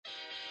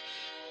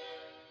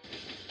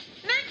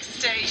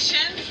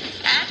station,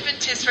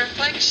 Adventist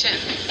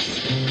Reflections.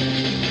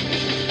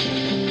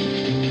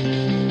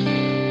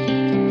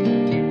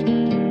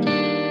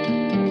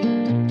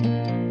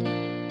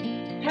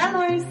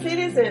 Hello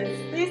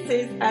citizens, this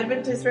is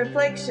Adventist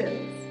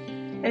Reflections,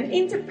 an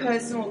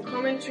interpersonal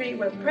commentary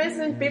where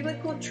present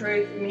biblical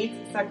truth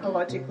meets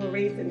psychological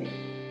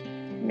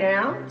reasoning.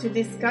 Now, to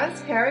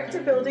discuss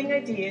character building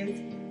ideas,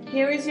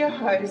 here is your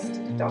host,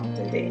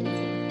 Dr.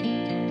 Danzy.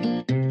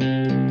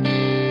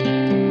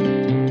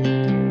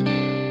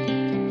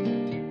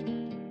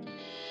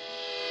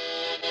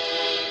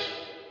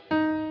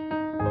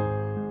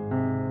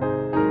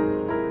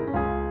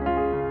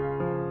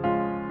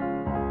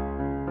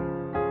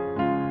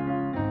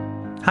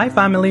 Hi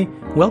family,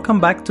 welcome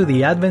back to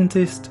the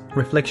Adventist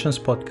Reflections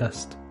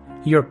podcast,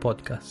 your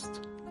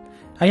podcast.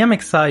 I am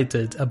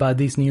excited about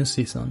this new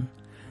season.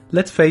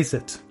 Let's face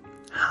it,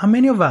 how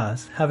many of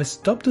us have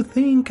stopped to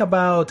think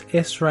about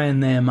Ezra and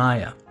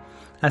Nehemiah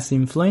as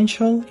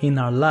influential in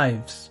our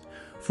lives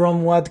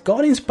from what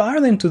God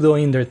inspired them to do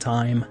in their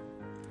time?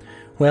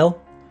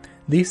 Well,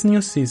 this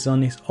new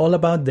season is all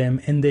about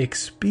them and the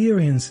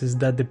experiences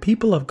that the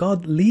people of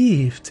God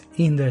lived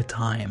in their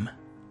time.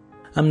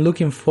 I'm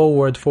looking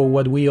forward for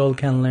what we all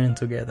can learn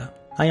together.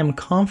 I am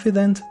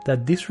confident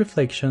that these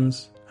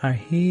reflections are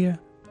here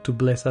to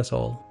bless us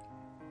all.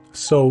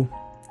 So,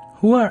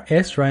 who are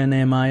Ezra and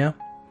Nehemiah?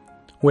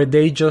 Were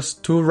they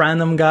just two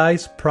random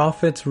guys,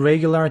 prophets,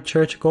 regular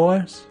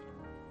churchgoers?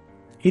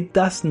 It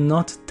does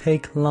not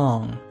take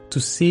long to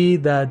see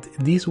that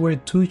these were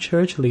two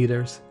church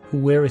leaders who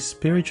were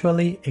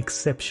spiritually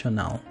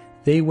exceptional.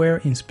 They were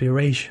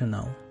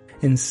inspirational.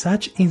 And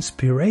such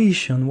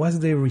inspiration was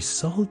the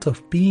result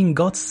of being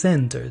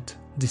God-centered,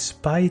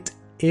 despite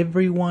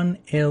everyone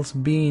else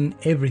being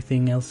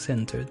everything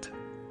else-centered.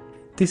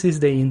 This is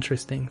the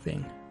interesting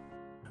thing.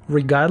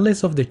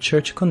 Regardless of the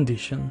church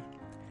condition,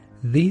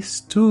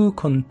 these two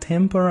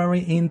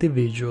contemporary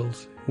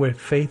individuals were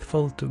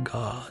faithful to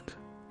God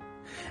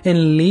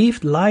and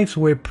lived lives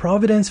where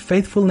providence,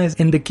 faithfulness,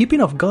 and the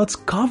keeping of God's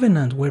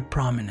covenant were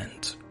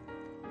prominent.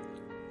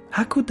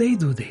 How could they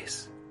do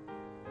this?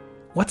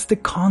 What's the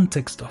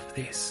context of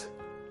this?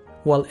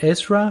 While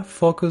Ezra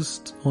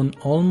focused on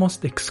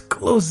almost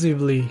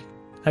exclusively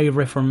a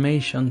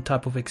Reformation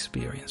type of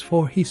experience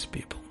for his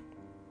people,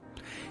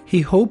 he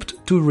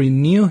hoped to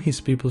renew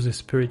his people's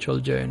spiritual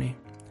journey,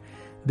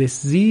 the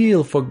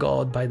zeal for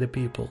God by the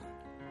people.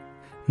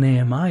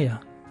 Nehemiah,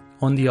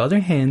 on the other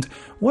hand,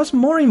 was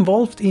more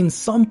involved in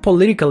some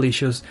political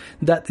issues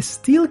that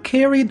still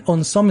carried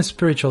on some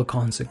spiritual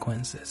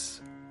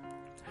consequences.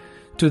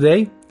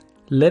 Today,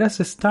 let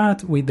us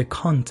start with the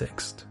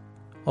context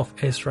of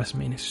Ezra's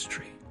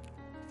ministry.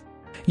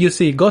 You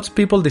see, God's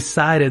people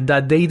decided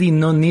that they did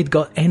not need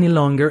God any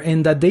longer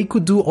and that they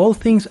could do all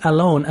things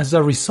alone. As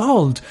a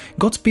result,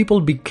 God's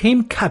people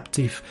became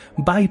captive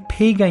by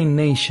pagan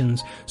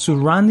nations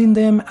surrounding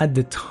them at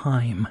the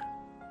time.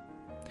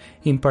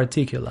 In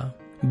particular,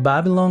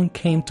 Babylon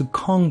came to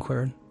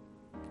conquer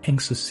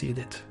and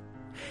succeeded.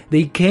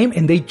 They came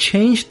and they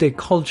changed the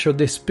culture,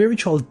 the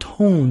spiritual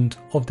tone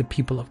of the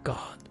people of God.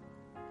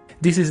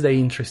 This is the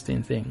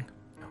interesting thing.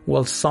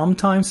 While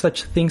sometimes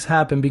such things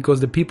happen because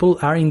the people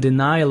are in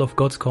denial of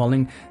God's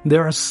calling,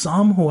 there are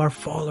some who are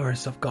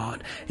followers of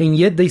God, and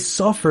yet they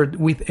suffered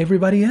with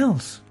everybody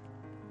else.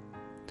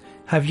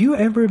 Have you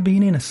ever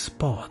been in a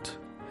spot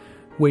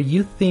where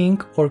you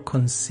think or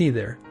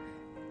consider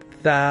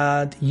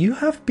that you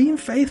have been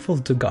faithful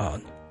to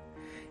God,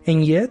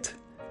 and yet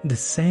the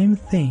same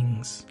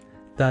things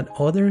that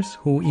others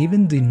who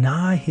even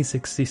deny His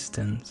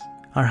existence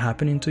are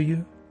happening to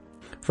you?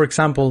 For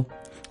example,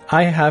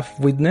 I have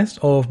witnessed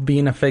of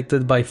being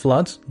affected by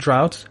floods,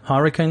 droughts,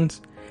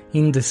 hurricanes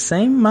in the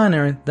same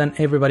manner than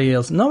everybody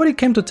else. Nobody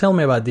came to tell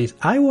me about this.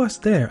 I was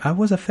there. I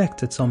was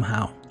affected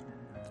somehow.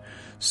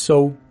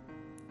 So,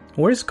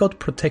 where is God's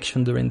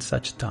protection during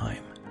such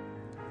time?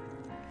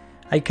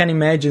 I can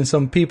imagine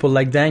some people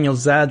like Daniel,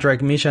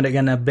 Shadrach, Meshach,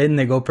 and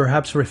Abednego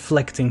perhaps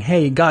reflecting,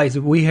 hey guys,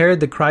 we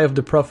heard the cry of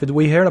the prophet,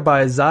 we heard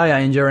about Isaiah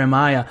and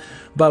Jeremiah,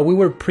 but we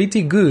were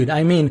pretty good.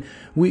 I mean,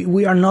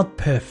 we are not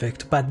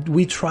perfect, but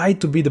we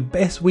tried to be the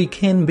best we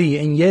can be,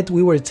 and yet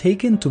we were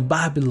taken to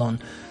Babylon,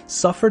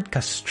 suffered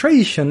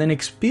castration, and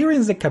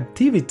experienced the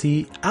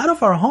captivity out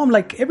of our home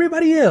like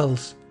everybody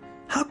else.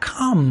 How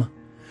come?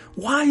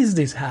 Why is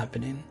this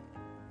happening?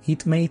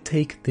 It may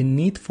take the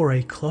need for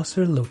a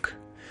closer look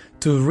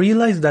to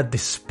realize that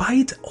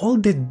despite all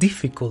the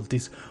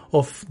difficulties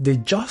of the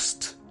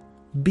just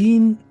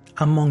being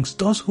amongst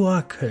those who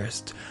are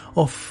cursed,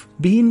 of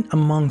being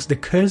amongst the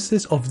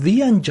curses of the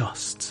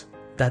unjust,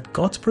 that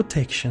God's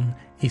protection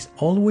is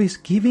always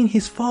giving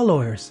His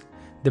followers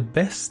the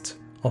best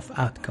of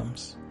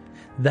outcomes.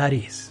 That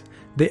is,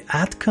 the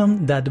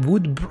outcome that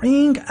would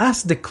bring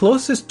us the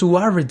closest to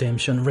our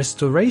redemption,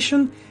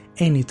 restoration,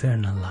 and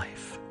eternal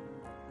life.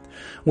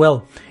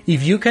 Well,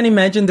 if you can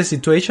imagine the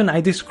situation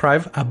I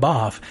described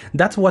above,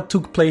 that's what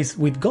took place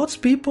with God's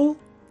people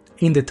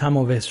in the time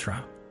of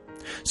Ezra.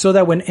 So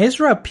that when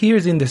Ezra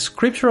appears in the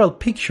scriptural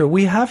picture,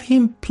 we have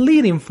him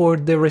pleading for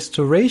the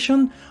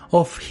restoration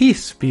of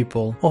his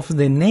people, of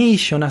the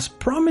nation, as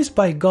promised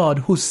by God,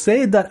 who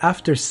said that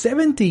after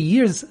 70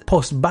 years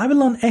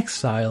post-Babylon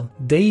exile,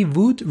 they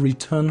would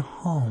return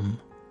home.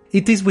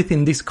 It is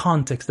within this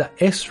context that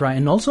Ezra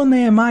and also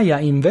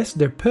Nehemiah invest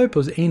their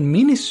purpose in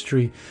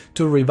ministry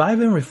to revive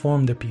and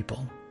reform the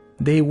people.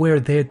 They were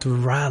there to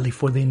rally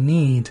for the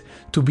need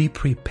to be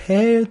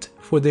prepared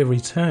for the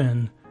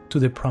return to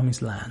the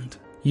promised land.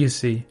 You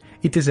see,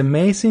 it is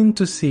amazing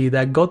to see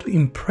that God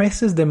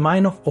impresses the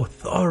mind of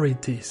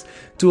authorities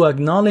to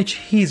acknowledge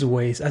His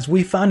ways, as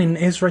we found in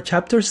Ezra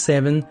chapter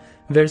 7,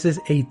 verses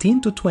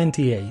 18 to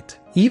 28.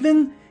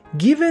 Even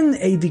given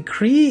a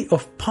decree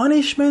of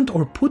punishment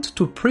or put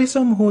to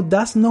prison who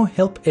does not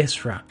help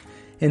Ezra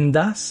and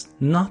does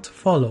not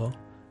follow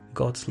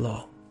God's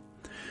law.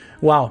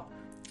 Wow.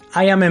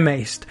 I am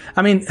amazed.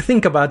 I mean,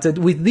 think about it.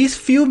 With these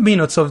few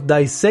minutes of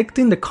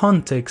dissecting the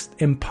context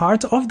and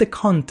part of the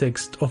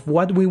context of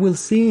what we will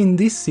see in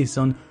this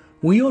season,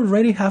 we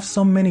already have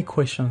so many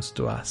questions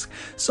to ask,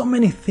 so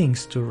many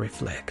things to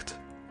reflect.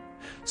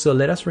 So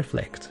let us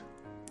reflect.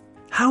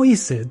 How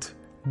is it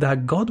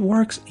that God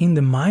works in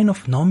the mind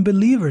of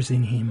non-believers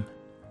in Him?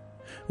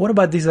 What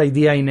about this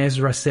idea in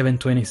Ezra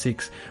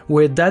 7:26,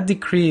 where that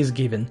decree is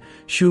given?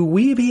 Should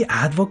we be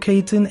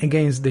advocating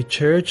against the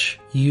church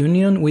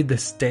union with the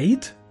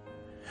state?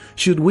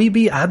 Should we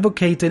be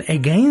advocating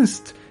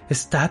against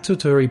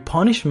statutory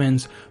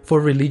punishments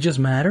for religious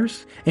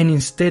matters? And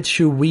instead,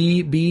 should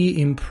we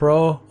be in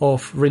pro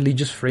of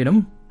religious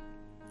freedom?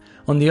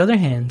 On the other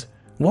hand,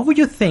 what would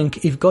you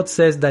think if God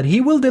says that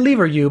He will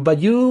deliver you, but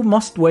you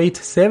must wait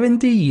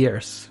 70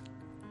 years?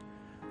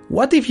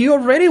 What if you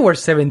already were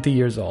 70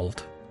 years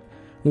old?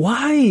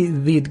 Why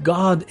did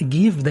God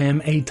give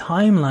them a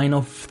timeline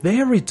of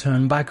their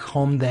return back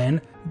home then,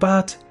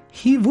 but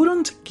He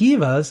wouldn't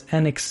give us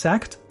an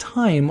exact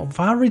time of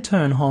our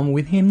return home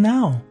with Him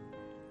now?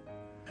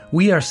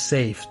 We are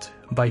saved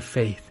by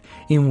faith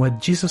in what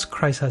Jesus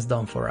Christ has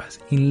done for us,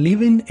 in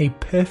living a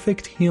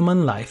perfect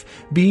human life,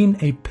 being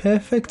a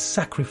perfect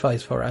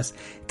sacrifice for us,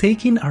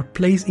 taking our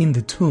place in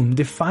the tomb,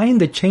 defying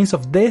the chains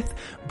of death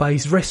by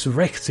His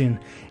resurrecting.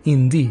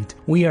 Indeed,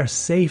 we are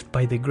saved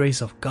by the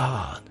grace of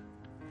God.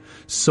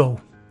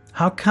 So,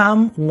 how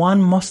come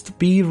one must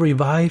be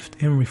revived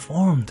and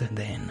reformed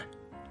then?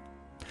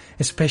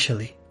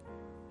 Especially,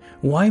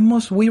 why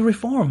must we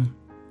reform?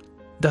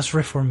 Does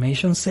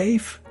reformation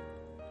save?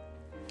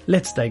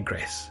 Let's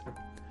digress.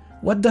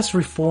 What does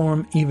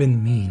reform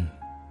even mean?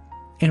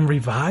 And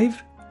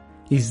revive?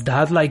 Is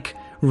that like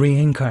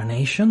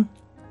reincarnation?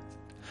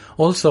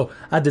 Also,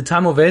 at the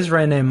time of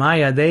Ezra and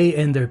Nehemiah, they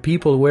and their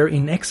people were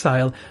in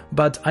exile,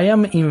 but I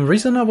am in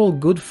reasonable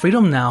good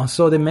freedom now,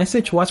 so the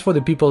message was for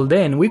the people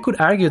then. We could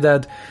argue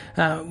that,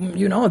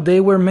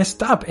 they were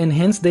messed up and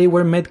hence they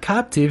were made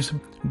captives,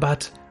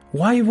 but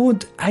why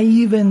would I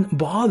even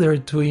bother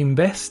to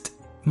invest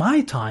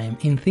my time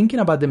in thinking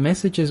about the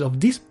messages of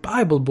these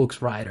Bible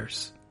books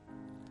writers?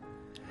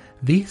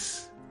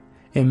 This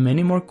and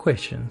many more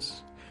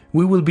questions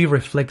we will be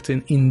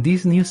reflecting in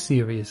this new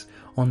series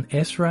on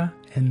Ezra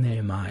and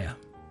Nehemiah.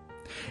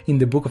 In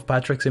the book of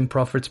Patriarchs and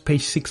Prophets,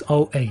 page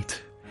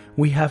 608,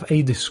 we have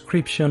a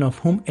description of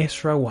whom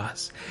Ezra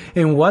was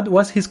and what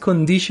was his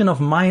condition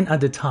of mind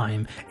at the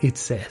time. It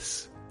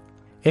says,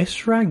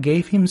 Ezra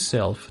gave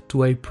himself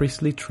to a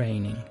priestly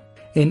training,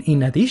 and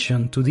in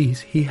addition to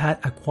this, he had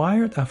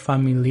acquired a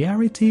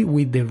familiarity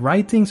with the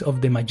writings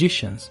of the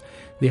magicians,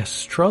 the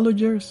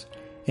astrologers,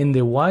 and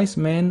the wise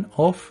men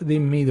of the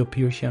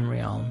Medo-Persian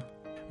realm.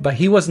 But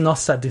he was not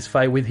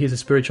satisfied with his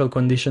spiritual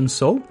condition,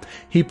 so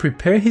he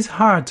prepared his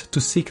heart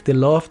to seek the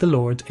law of the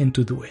Lord and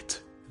to do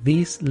it.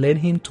 This led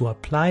him to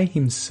apply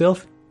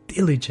himself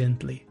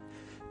diligently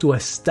to a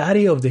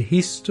study of the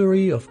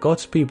history of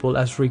God's people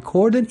as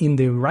recorded in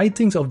the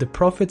writings of the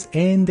prophets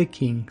and the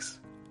kings.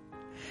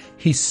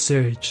 He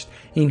searched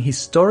in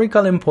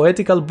historical and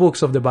poetical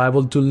books of the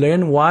Bible to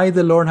learn why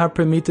the Lord had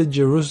permitted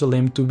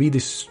Jerusalem to be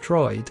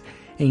destroyed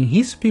and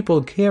his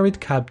people carried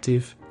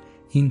captive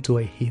into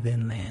a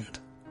heathen land.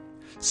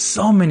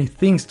 So many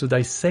things to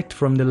dissect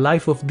from the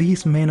life of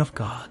these men of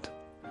God.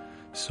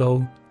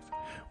 So,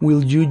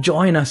 will you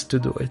join us to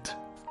do it?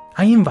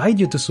 I invite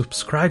you to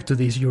subscribe to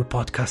this, your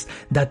podcast,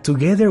 that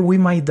together we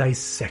might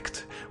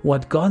dissect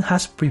what God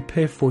has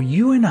prepared for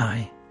you and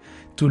I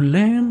to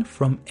learn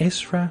from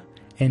Ezra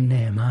and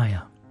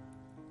Nehemiah.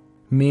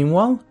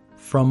 Meanwhile,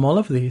 from all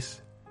of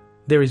this,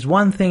 there is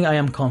one thing I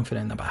am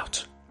confident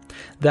about,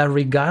 that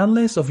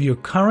regardless of your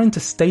current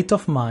state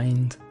of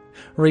mind,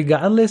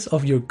 regardless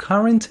of your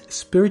current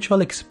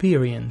spiritual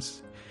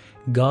experience,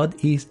 God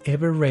is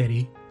ever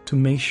ready to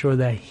make sure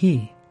that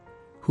He,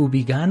 who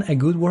began a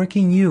good work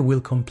in you,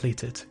 will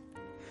complete it,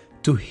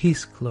 to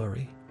His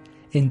glory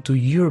and to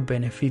your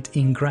benefit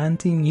in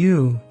granting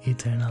you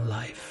eternal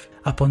life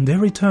upon the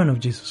return of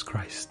Jesus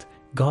Christ,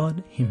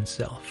 God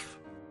Himself.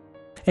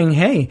 And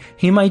hey,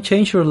 He might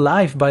change your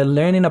life by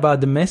learning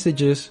about the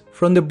messages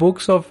from the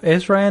books of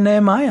Ezra and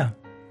Nehemiah.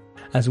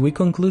 As we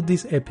conclude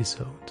this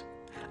episode,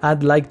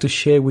 I'd like to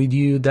share with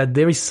you that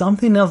there is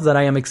something else that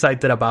I am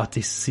excited about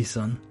this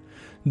season.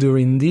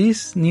 During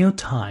this new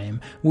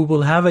time, we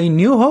will have a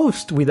new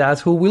host with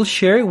us who will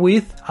share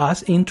with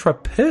us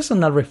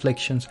intrapersonal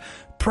reflections,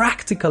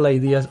 practical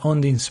ideas on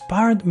the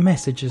inspired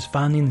messages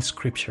found in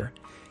Scripture.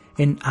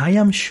 And I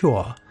am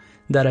sure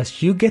that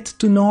as you get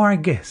to know our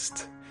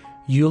guest,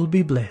 you'll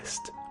be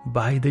blessed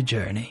by the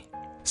journey.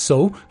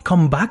 So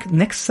come back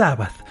next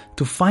Sabbath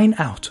to find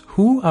out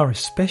who our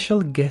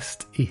special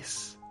guest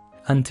is.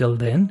 Until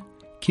then,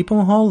 keep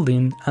on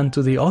holding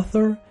unto the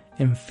author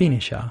and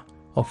finisher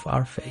of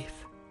our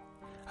faith.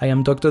 I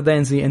am Dr.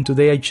 Danzy, and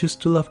today I choose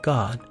to love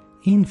God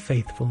in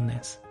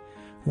faithfulness.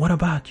 What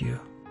about you?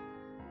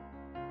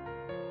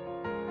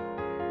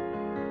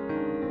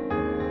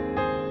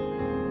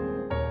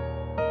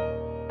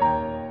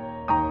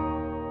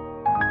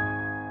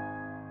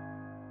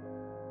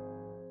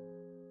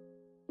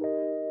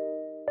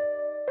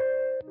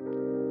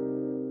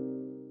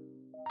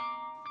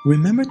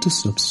 Remember to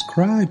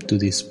subscribe to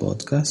this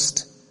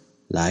podcast,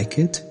 like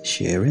it,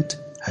 share it,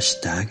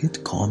 hashtag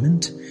it,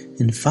 comment,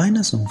 and find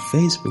us on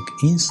Facebook,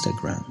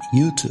 Instagram,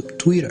 YouTube,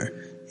 Twitter,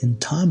 and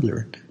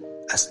Tumblr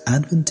as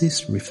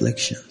Adventist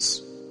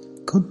Reflections.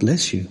 God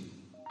bless you.